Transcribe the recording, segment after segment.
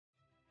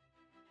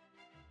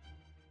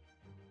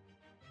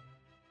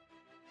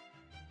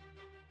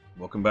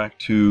welcome back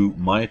to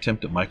my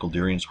attempt at Michael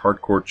Darian's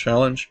Hardcore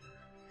Challenge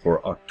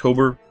for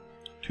October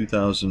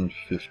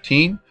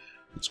 2015.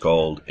 It's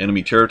called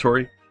Enemy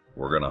Territory.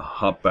 We're going to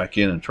hop back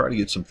in and try to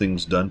get some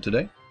things done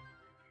today.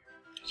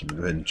 So I'm going to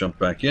go ahead and jump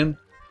back in,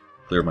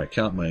 clear my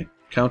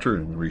counter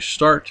and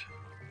restart,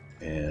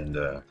 and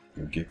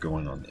we'll get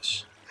going on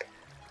this.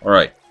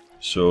 Alright,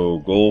 so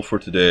goal for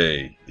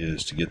today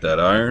is to get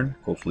that iron,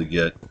 hopefully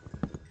get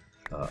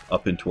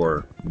up into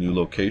our new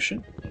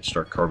location and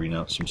start carving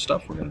out some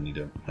stuff. We're going to need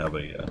to have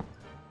a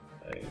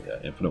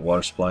infinite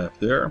water supply up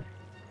there.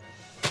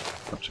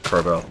 Have to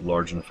carve out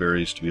large enough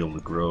areas to be able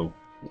to grow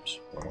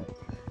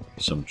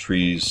some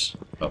trees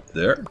up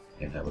there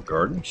and have a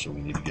garden. So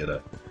we need to get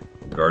a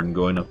garden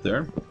going up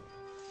there.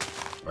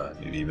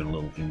 Maybe even a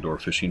little indoor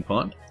fishing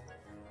pond.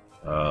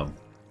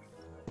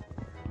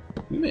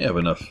 We may have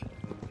enough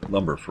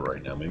lumber for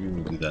right now. Maybe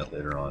we'll do that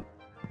later on.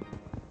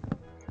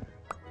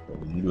 But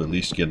we need to at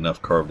least get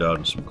enough carved out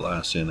and some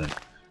glass in and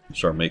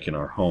start making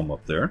our home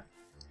up there.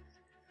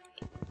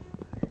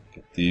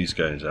 Get these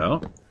guys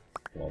out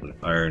while the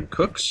iron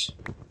cooks.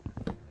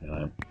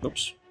 And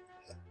oops,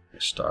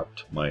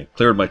 I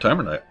cleared my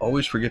timer, and I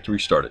always forget to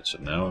restart it. So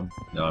now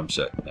I'm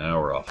set. Now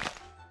we're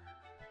off.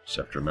 Just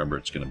have to remember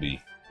it's going to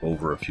be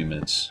over a few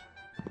minutes.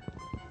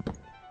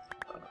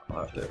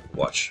 I'll have to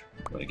watch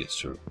when it gets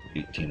to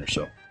 18 or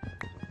so.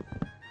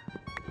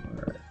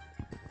 Alright.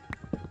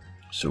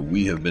 So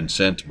we have been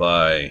sent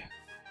by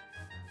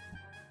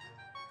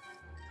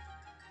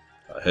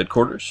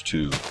headquarters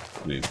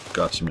we've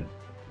got some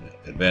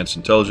advanced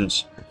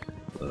intelligence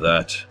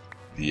that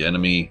the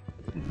enemy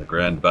in the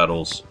grand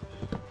battles,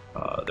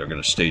 they're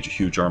going to stage a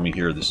huge army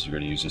here. This is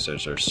going to use this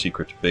as our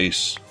secret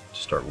base to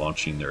start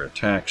launching their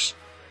attacks.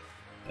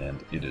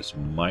 And it is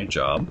my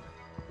job,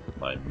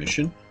 my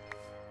mission,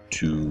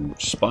 to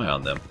spy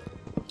on them,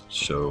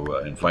 so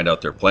and find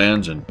out their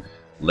plans and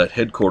let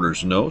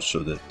headquarters know so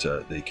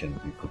that they can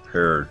be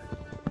prepared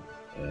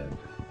and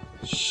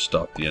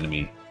stop the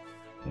enemy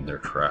in their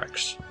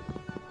tracks.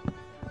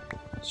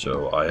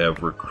 So I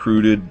have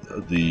recruited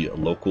the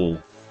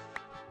local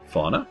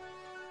fauna,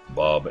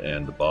 Bob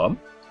and Bob,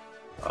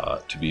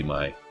 to be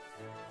my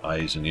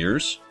eyes and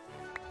ears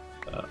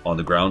on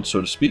the ground, so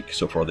to speak.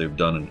 So far they've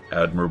done an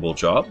admirable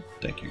job.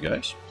 Thank you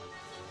guys.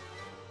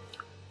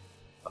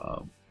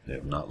 They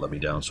have not let me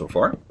down so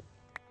far.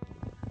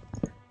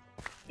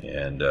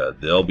 And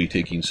they'll be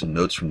taking some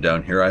notes from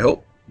down here, I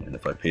hope. And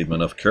if I paid them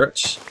enough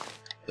carrots,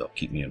 they'll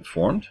keep me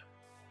informed.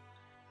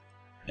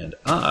 And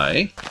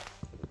I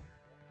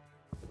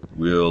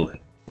will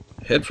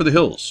head for the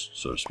hills,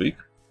 so to speak.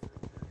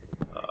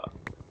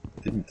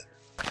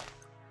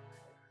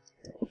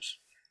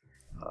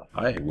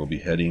 I will be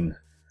heading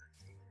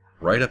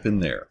right up in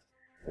there,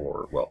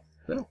 or well,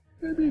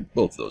 maybe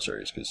both those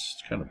areas, because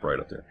it's kind of bright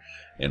up there.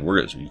 And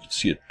you can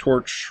see a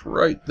torch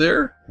right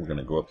there. We're going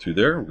to go up through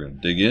there. We're going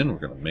to dig in. We're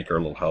going to make our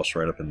little house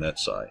right up in that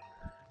side,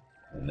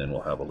 and then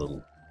we'll have a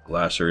little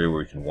glass area where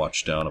we can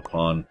watch down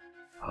upon.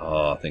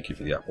 Thank you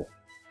for the apple.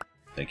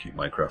 Thank you,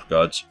 Minecraft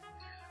gods.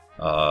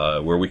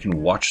 Where we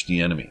can watch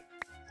the enemy.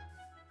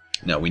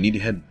 Now we need to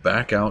head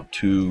back out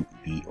to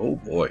the. Oh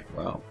boy!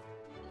 Wow.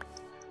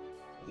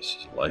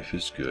 Life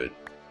is good.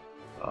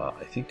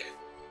 I think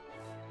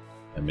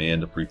I may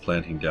end up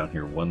replanting down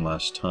here one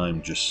last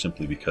time, just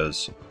simply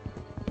because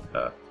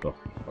well,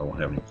 I won't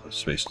have any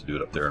space to do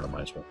it up there, and I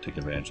might as well take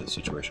advantage of the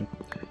situation.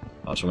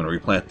 So I'm going to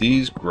replant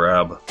these,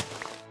 grab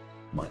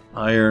my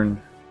iron,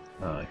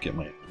 get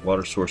my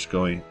water source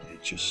going.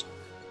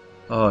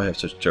 I have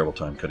such a terrible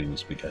time cutting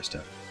these big guys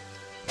down.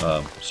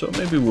 So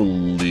maybe we'll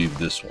leave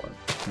this one.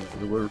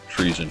 There were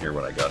trees in here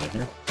when I got in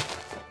here,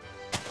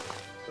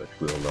 but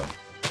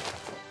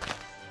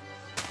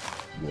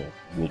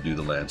we'll do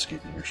the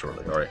landscaping here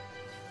shortly. All right.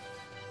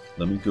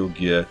 Let me go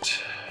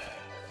get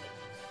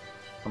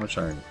how much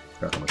iron. I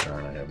forgot how much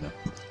iron I have now.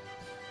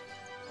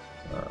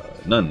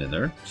 None in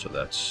there, so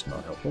that's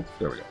not helpful.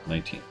 There we go.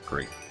 19.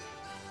 Great.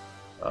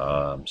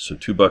 So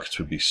 2 buckets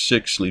would be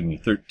 6, leaving me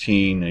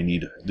 13. I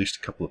need at least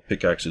a couple of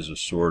pickaxes, a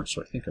sword,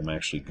 so I think I'm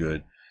actually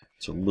good.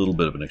 It's a little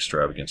bit of an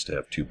extravagance to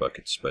have 2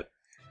 buckets, but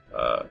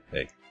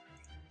hey,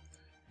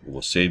 it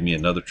will save me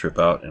another trip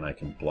out, and I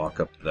can block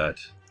up that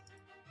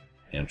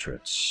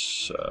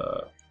entrance,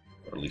 or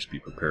at least be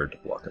prepared to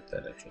block up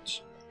that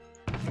entrance.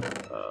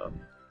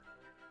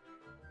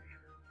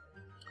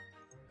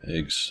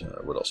 Eggs.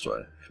 What else do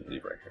I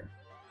leave right here?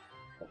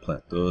 I'll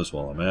plant those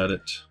while I'm at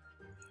it.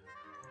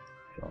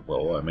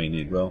 Well, I may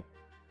need.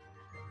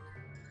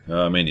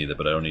 I may need it,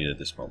 but I don't need it at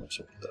this moment.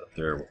 So put that up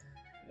there,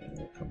 and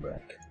we'll come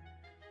back.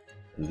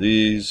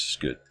 These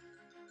good.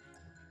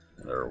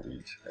 There are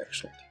wheat.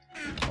 Excellent.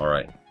 All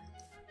right.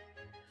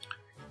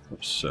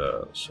 Oops,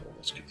 so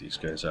let's get these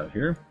guys out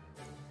here.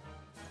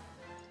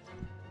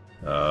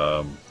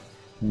 Oh.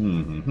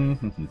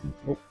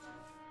 Did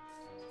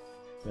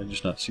I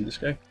just not see this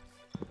guy?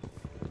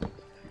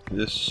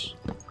 This.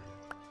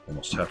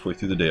 Almost halfway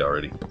through the day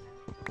already.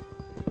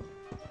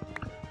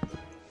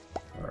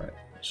 Alright,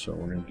 so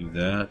we're going to do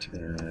that,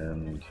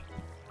 and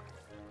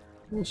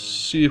we'll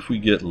see if we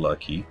get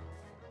lucky.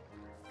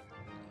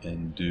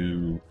 and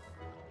do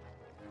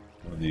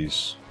one of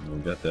these. We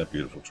got that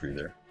beautiful tree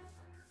there.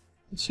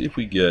 Let's see if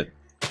we get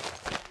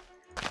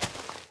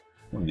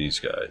one of these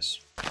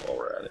guys while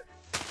we're at it.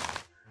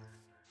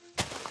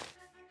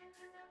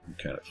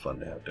 Kind of fun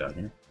to have down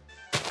here.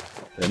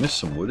 Did I miss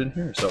some wood in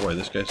here? Is that why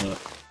this guy's not?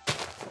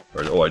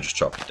 Or, oh, I just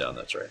chopped it down.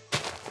 That's right.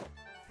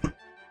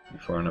 You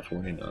far enough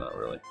away? No, not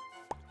really.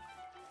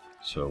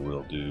 So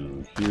we'll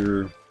do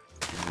here,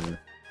 here,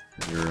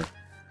 here,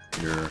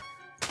 here.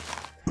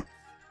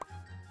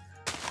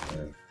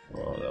 And,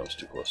 oh, that was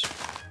too close.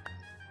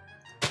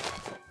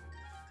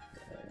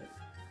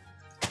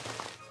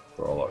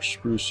 For all our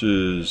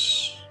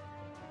spruces.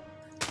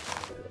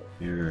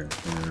 Here and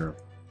here.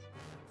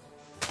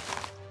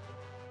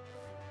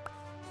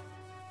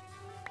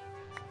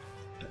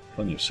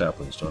 Plenty of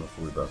saplings, don't have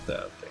to worry about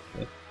that.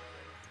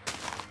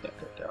 That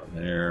guy down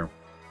there.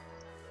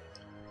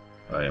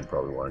 I am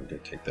probably wanting to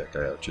take that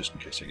guy out just in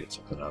case I get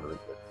something out of it.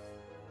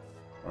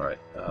 Alright,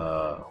 and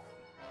I'll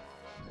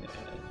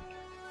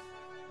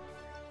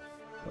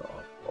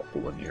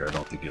put one here. I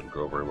don't think it'll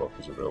grow very well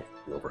because it'll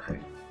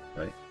overhang,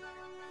 right?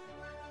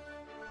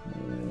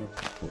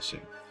 We'll see.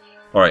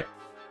 Alright.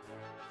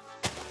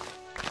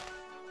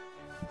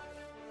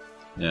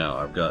 Now,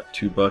 I've got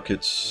 2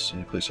 buckets.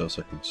 Any place else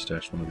I can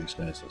stash one of these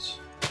guys? Let's,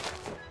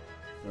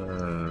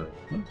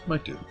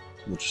 might do.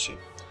 We'll just see.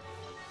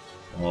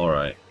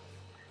 Alright.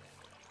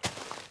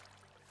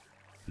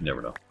 You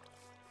never know.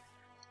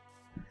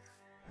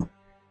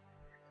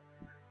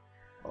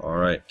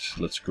 Alright,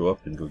 let's go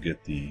up and go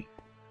get the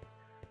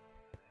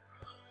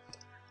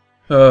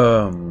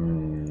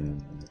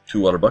 2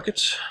 water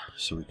buckets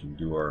so we can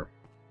do our...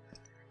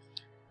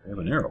 I have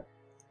an arrow.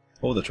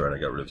 Oh, that's right, I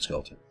got rid of a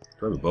skeleton.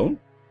 Do I have a bone?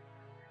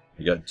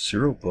 I got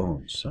 0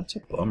 bones. That's a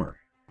bummer.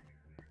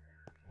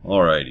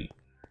 Alrighty.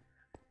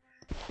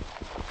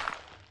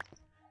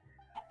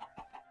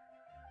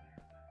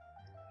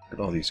 Look at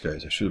all these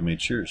guys. I should have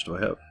made shears. Do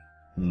I have?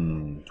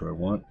 Do I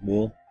want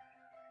wool?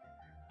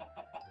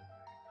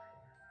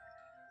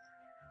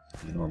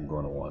 You know I'm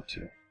going to want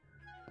to.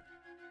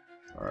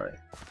 Alright.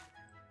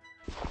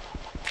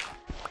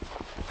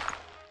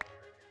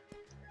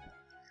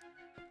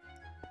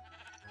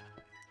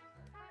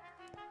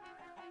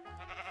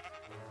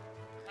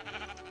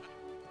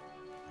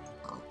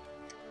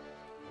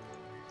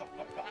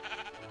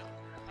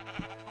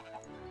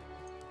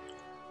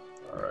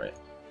 Alright.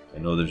 I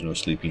know there's no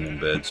sleeping in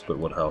beds, but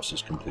what house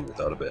is complete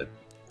without a bed?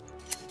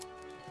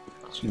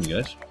 Excuse me,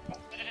 guys.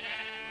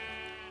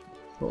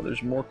 Oh,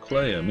 there's more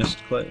clay. I missed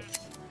clay.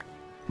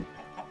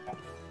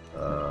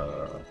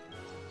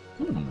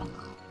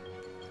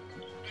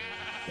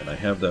 And I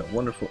have that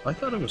wonderful... I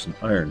thought it was an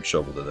iron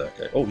shovel to that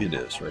guy. Oh, it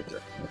is, right there.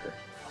 Okay.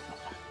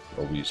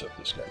 I'll use up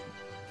this guy.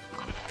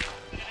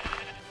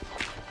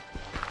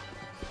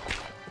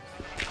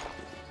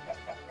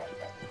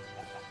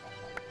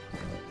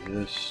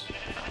 This...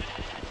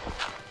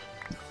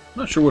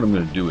 I'm not sure what I'm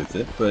going to do with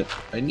it, but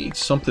I need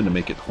something to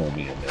make it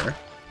homey in there.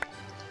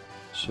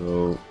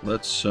 So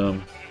let's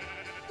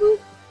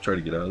try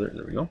to get out of there.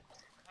 There we go.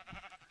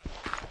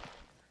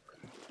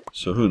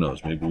 So who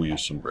knows? Maybe we'll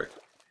use some brick.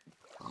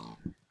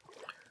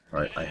 All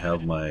right, I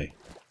have my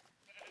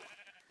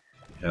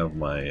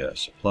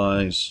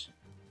supplies.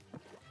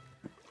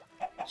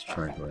 Let's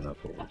try going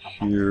up over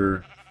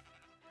here.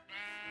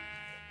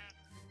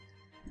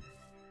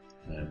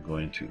 I'm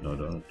going to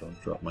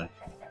don't drop my.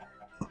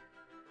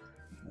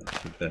 I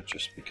think that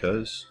just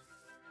because.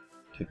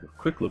 Take a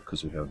quick look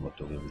because we haven't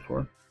looked over there before,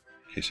 in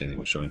case anything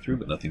was showing through,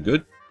 but nothing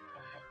good.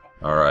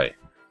 All right,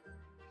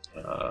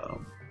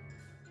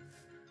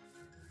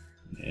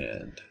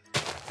 and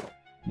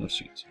no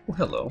seeds. Oh,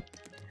 hello.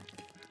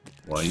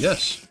 Why,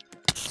 yes.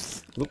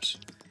 Whoops.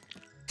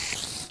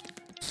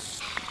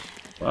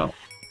 Wow.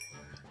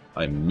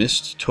 I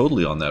missed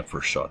totally on that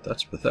first shot.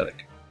 That's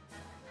pathetic.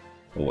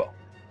 Oh well.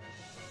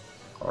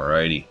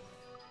 Alrighty.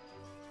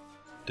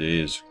 Day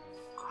is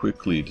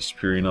quickly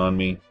disappearing on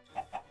me.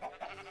 I'm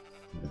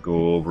going to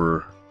go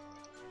over.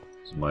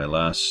 This is my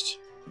last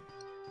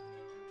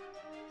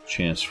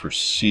chance for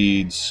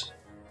seeds.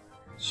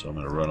 So I'm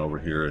going to run over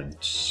here and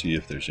see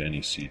if there's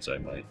any seeds I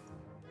might.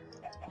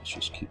 Let's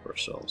just keep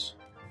ourselves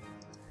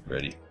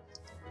ready.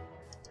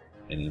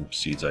 Any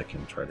seeds I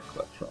can try to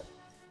collect from.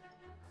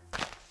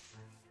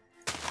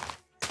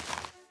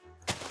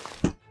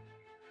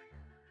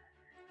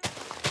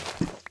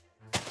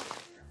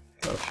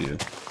 Got a few.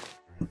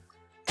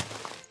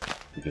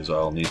 Because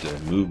I'll need to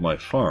move my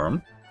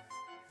farm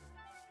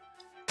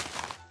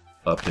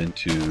up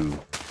into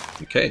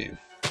the cave.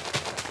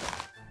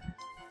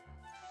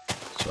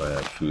 So I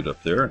have food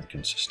up there and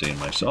can sustain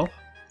myself.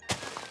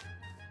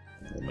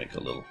 We'll make a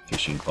little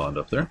fishing pond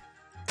up there.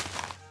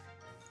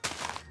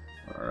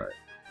 Alright,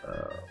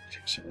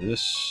 take some of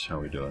this. How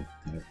are we doing?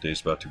 The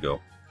day's about to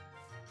go.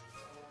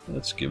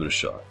 Let's give it a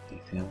shot.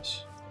 Anything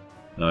else?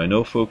 Now I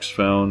know folks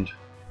found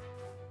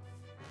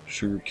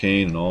sugar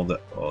cane and all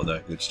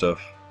that good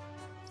stuff.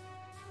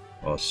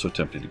 Oh, it's so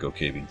tempting to go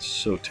caving.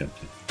 So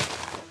tempting.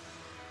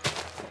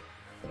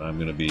 But I'm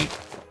going to be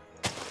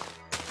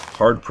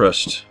hard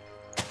pressed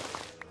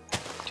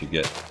to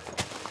get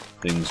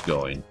things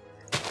going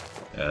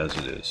as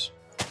it is.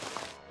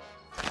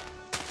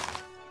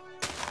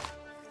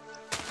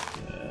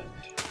 And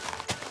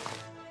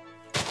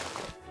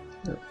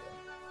there we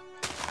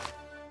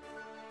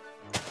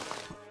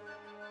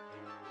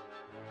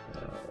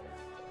go.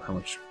 How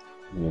much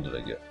wool did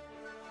I get?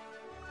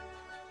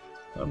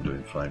 I'm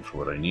doing fine for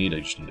what I need. I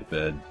just need a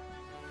bed.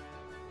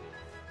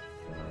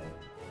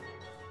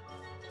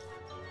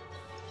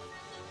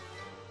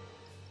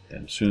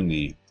 And soon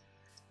I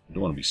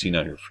don't want to be seen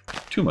out here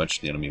too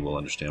much. The enemy will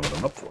understand what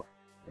I'm up for.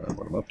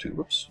 What I'm up to.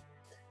 Whoops.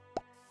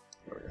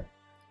 There we go.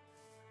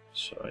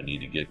 So I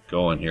need to get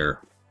going here.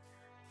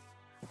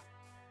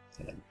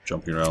 And I'm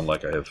jumping around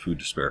like I have food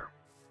to spare.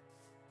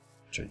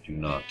 Which I do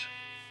not.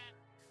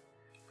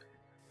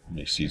 How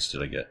many seeds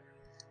did I get?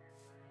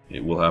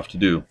 It will have to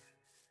do.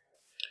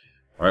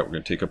 Alright, we're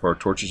going to take up our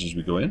torches as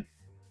we go in.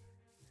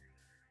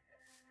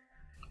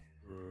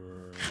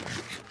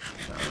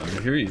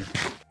 I hear you.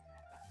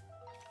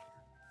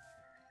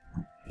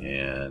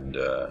 And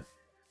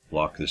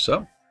block this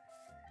up.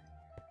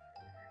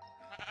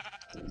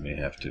 We may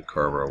have to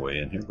carve our way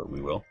in here, but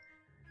we will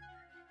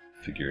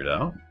figure it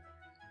out.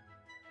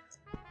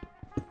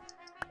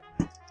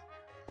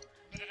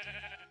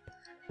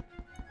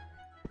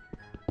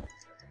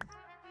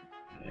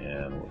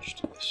 And we'll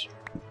just do this.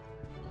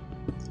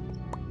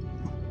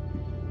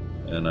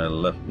 And I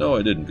left. No,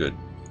 I didn't. Good.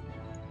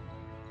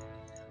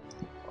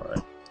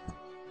 Alright.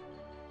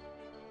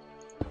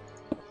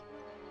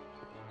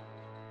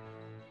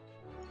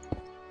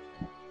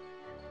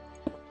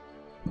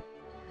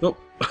 Nope.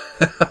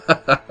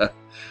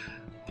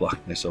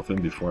 Blocked myself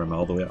in before I'm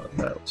all the way out.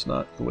 That's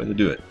not the way to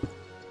do it.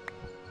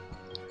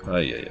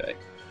 Ay.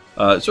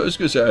 So I was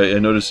going to say, I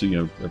noticed,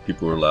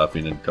 people were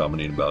laughing and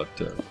commenting about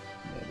the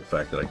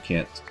fact that I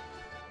can't.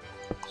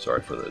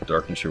 Sorry for the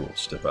darkness here. We'll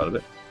step out of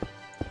it.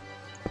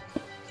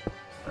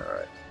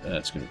 Alright,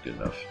 that's going to be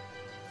good enough.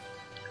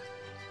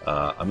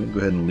 I'm going to go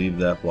ahead and leave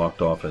that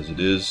blocked off as it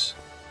is.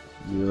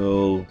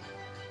 We'll go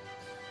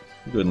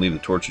ahead and leave the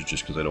torches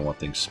just because I don't want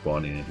things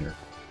spawning in here.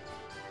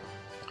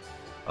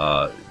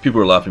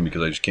 People are laughing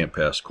because I just can't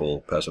pass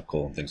up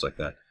coal and things like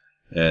that.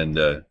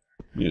 And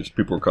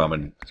people were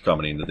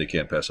commenting that they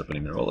can't pass up any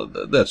mineral.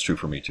 Well, that's true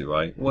for me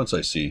too. Once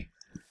I see,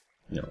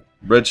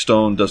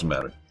 redstone, doesn't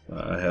matter.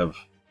 I have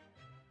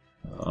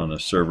on a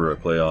server I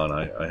play on,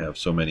 I have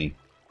so many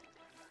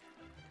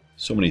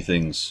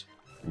things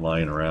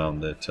lying around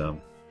that.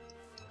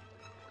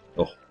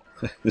 Oh,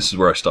 this is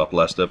where I stopped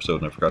last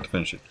episode and I forgot to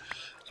finish it.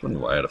 I was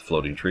wondering why I had a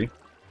floating tree.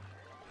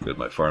 Good,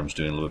 my farm's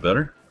doing a little bit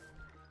better.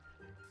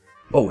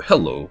 Oh,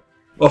 hello.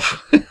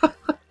 Oh.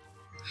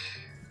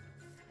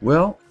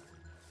 Well,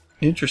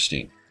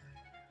 interesting.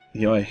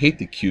 I hate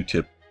the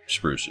Q-tip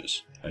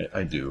spruces.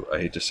 I do. I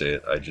hate to say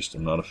it. I just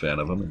am not a fan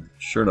of them. And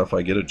sure enough,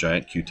 I get a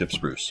giant Q-tip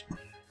spruce.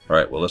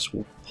 Alright, well,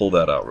 we'll pull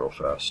that out real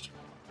fast.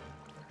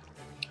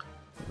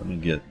 Let me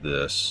get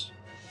this.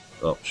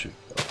 Oh, shoot.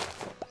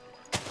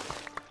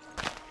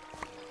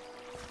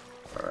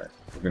 Alright,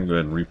 we're going to go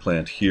ahead and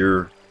replant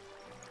here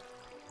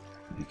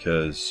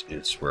because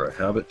it's where I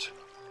have it.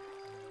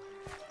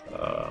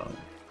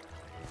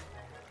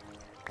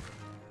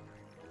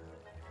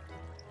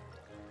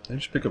 Did I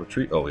just pick up a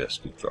tree? Oh, yes,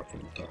 good drop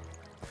from the top.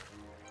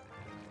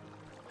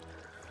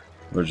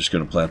 We're just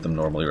going to plant them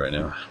normally right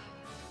now.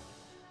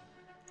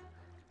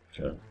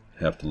 Okay,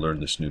 have to learn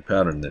this new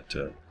pattern that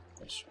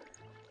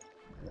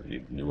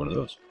you knew one of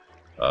those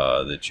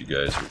that you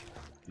guys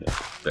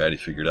Batty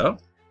figured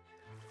out.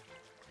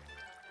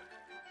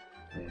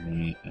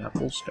 Any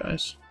apples,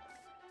 guys?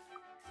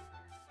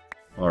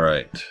 All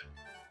right,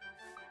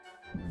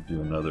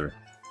 do another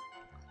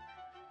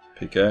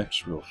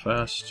pickaxe real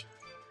fast.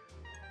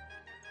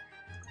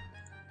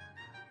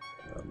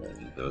 I'm going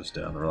to need those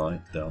down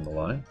the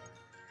line.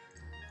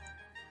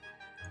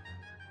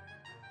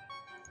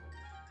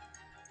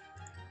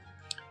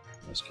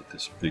 Let's get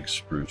this big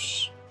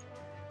spruce.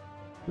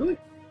 Really?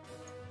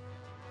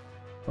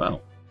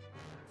 Wow.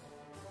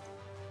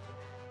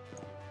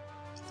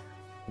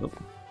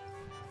 Nope.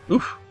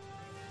 Oof.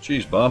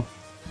 Jeez, Bob.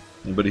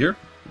 Anybody here?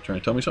 You trying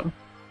to tell me something?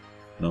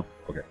 No?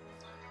 Okay.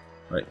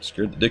 Alright,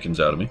 scared the dickens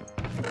out of me.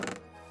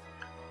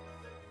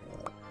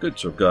 Good,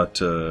 so I've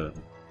got... I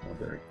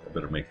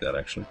better make that,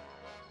 actually.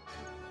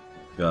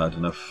 Got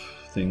enough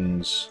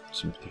things,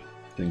 some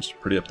things to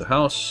pretty up the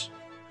house.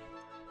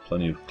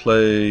 Plenty of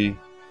clay.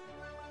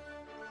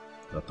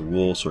 Got the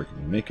wool so I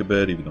can make a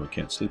bed, even though I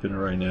can't sleep in it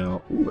right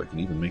now. Ooh, I can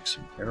even make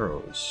some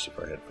arrows if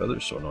I had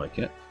feathers, so no, I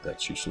can't.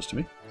 That's useless to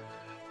me.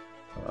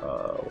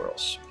 Where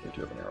else? I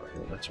do have an arrow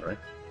here, that's alright.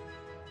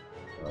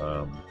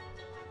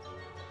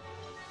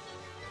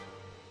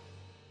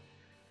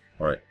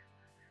 Alright.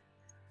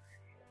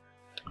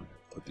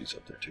 Put these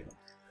up there too.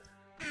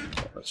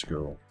 So let's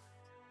go.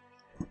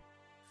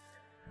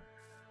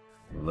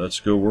 Let's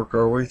go work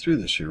our way through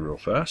this here real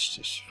fast,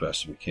 as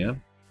fast as we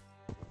can.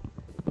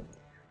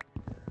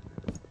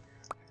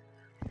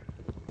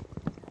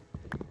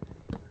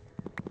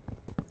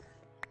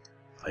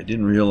 I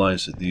didn't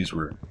realize that these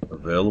were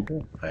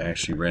available. I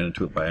actually ran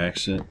into it by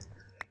accident.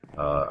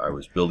 I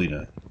was building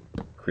a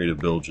creative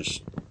build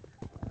just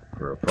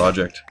for a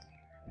project.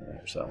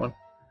 There's that one.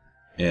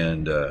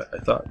 And I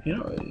thought, you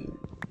know,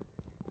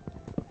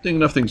 I think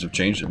enough things have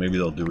changed that maybe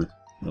they'll do it.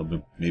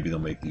 Maybe they'll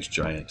make these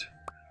giant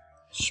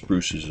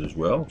spruces as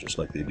well, just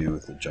like they do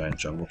with the giant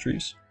jungle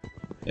trees.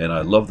 And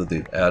I love that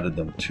they've added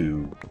them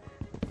to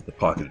the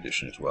Pocket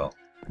Edition as well.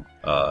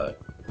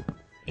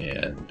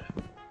 And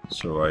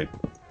so I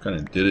kind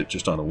of did it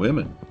just on a whim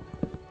and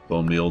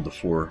bone mealed the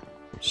 4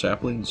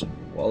 saplings, and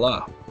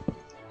voila!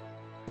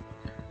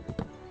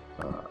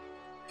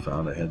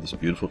 Found I had this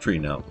beautiful tree.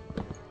 Now,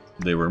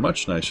 they were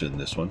much nicer than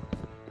this one.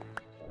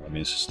 I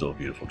mean, this is still a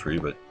beautiful tree,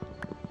 but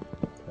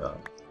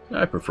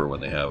I prefer when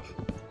they have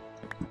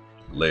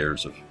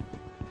layers of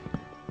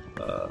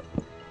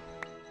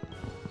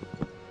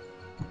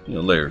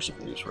layers of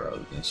leaves rather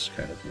than this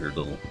kind of weird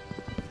little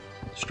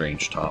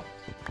strange top.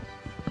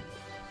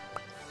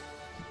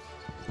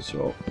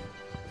 So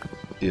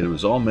it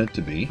was all meant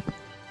to be,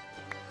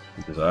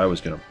 because I was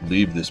going to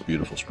leave this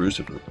beautiful spruce,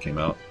 if it came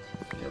out,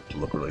 to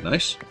look really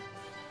nice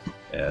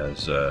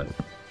as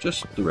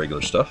just the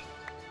regular stuff.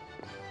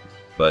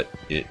 But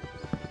it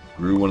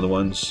grew one of the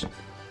ones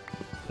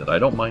that I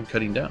don't mind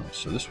cutting down,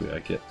 so this way I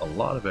get a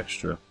lot of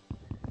extra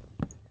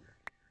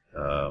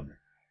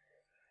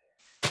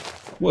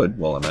wood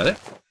while I'm at it.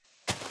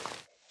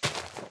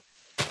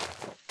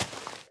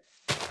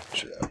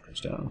 Actually, that comes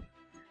down.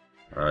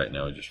 Alright,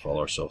 now we just follow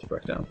ourselves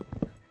back down.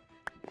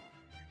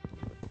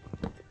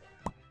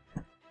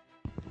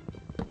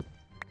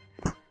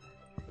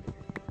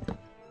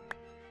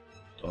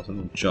 So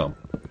it'll jump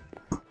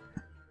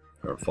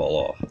or fall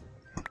off,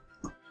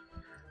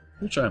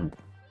 which I'm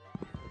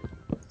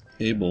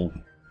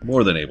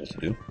more than able to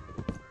do.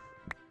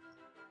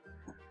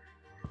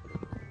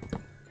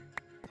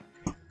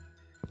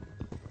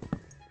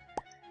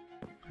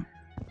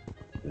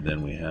 And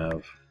then we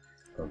have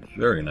a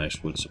very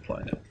nice wood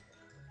supply now.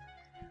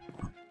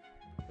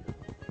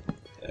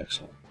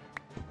 Excellent.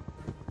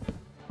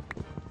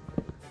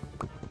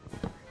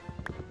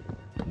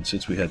 And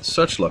since we had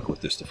such luck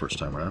with this the first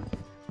time around,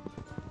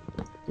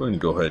 we're going to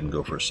go ahead and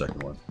go for a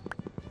second one.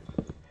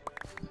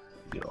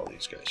 Get all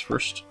these guys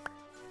first.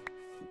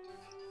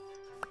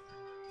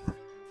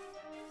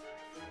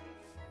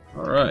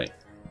 Alright,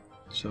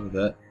 so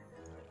that,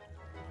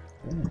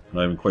 I'm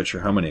not even quite sure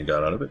how many I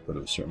got out of it, but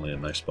it was certainly a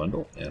nice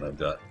bundle, and I've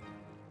got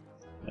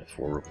my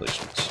 4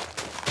 replacements.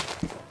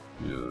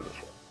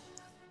 Beautiful.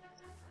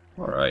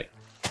 Alright,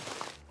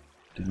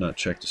 did not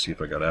check to see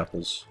if I got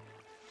apples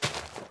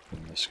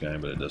from this guy,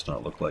 but it does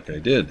not look like I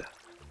did,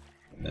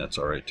 and that's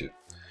alright too.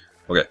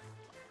 Okay,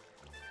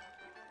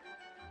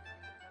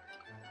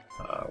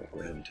 we'll go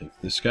ahead and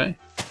take this guy.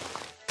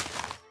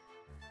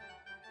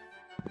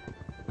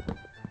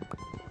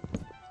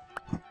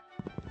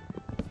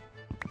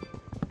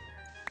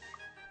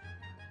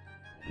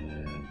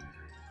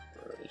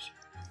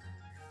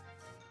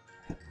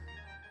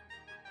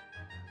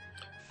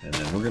 And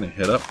then we're going to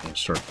head up and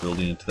start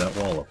building into that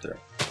wall up there.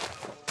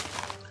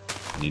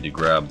 I need to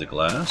grab the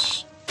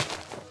glass.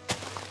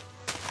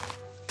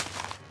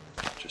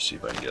 Just see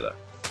if I can get a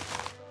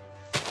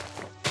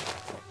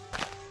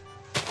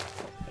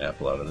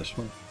apple out of this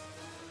one.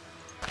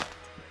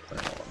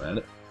 While I'm at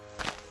it.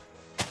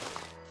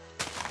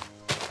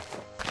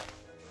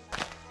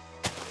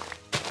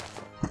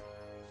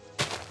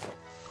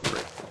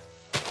 Great.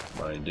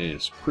 My day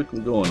is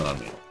quickly going on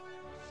me.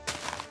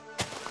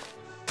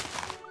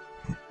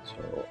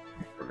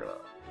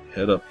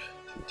 Head up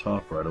to the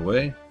top right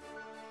away.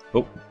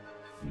 Oh,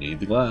 need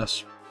the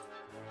glass.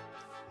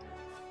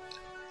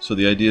 So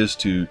the idea is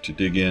to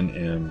dig in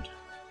and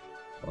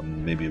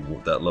on maybe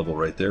that level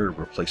right there,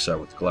 replace that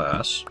with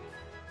glass,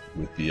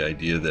 with the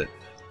idea that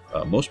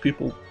most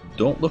people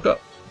don't look up.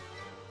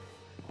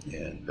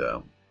 And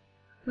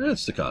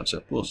that's the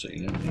concept. We'll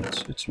see. I mean,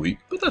 it's weak,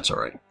 but that's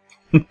alright.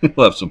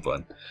 We'll have some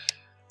fun.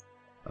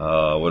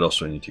 What else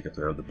do I need to take up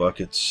there? I have the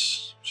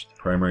buckets, which is the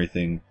primary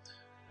thing.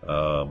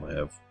 I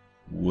have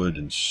wood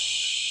and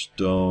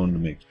stone to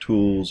make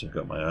tools. I've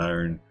got my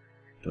iron.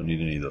 Don't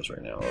need any of those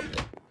right now.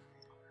 Okay.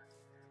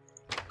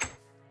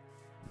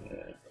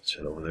 And let's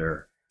head over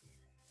there.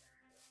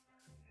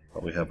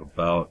 Probably have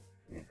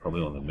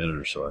probably only a minute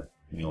or so. I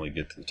can only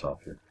get to the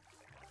top here.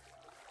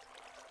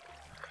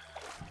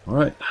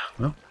 Alright,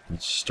 well,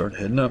 let's start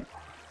heading up.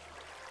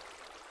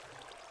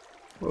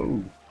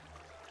 Whoa.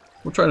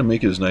 We'll try to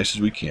make it as nice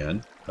as we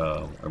can.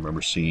 I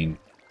remember seeing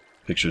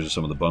pictures of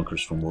some of the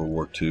bunkers from World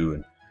War II,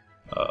 and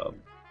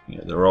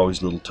there are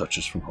always little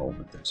touches from home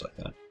and things like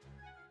that.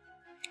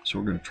 So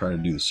we're going to try to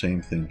do the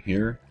same thing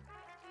here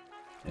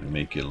and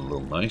make it a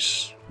little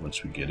nice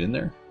once we get in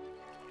there.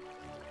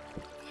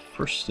 But the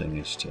first thing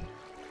is to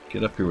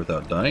get up here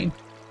without dying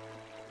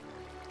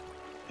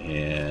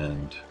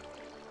and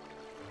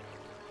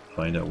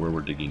find out where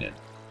we're digging in.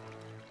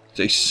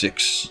 Day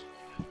 6,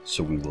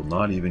 so we will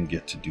not even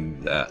get to do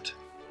that.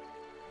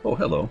 Oh,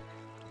 hello.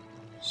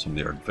 Some of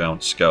the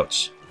advanced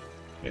scouts.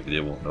 Maybe they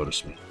won't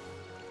notice me.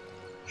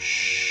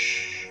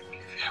 Shh.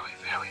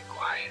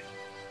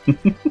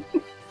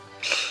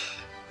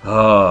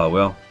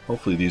 Well,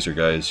 hopefully these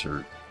guys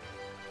are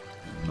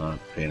not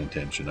paying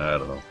attention. I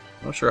don't know.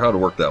 Not sure how to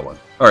work that one.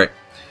 Alright,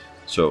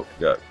 so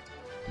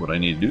what I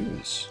need to do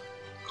is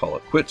call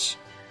it quits.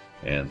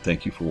 And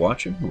thank you for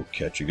watching. We'll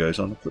catch you guys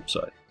on the flip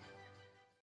side.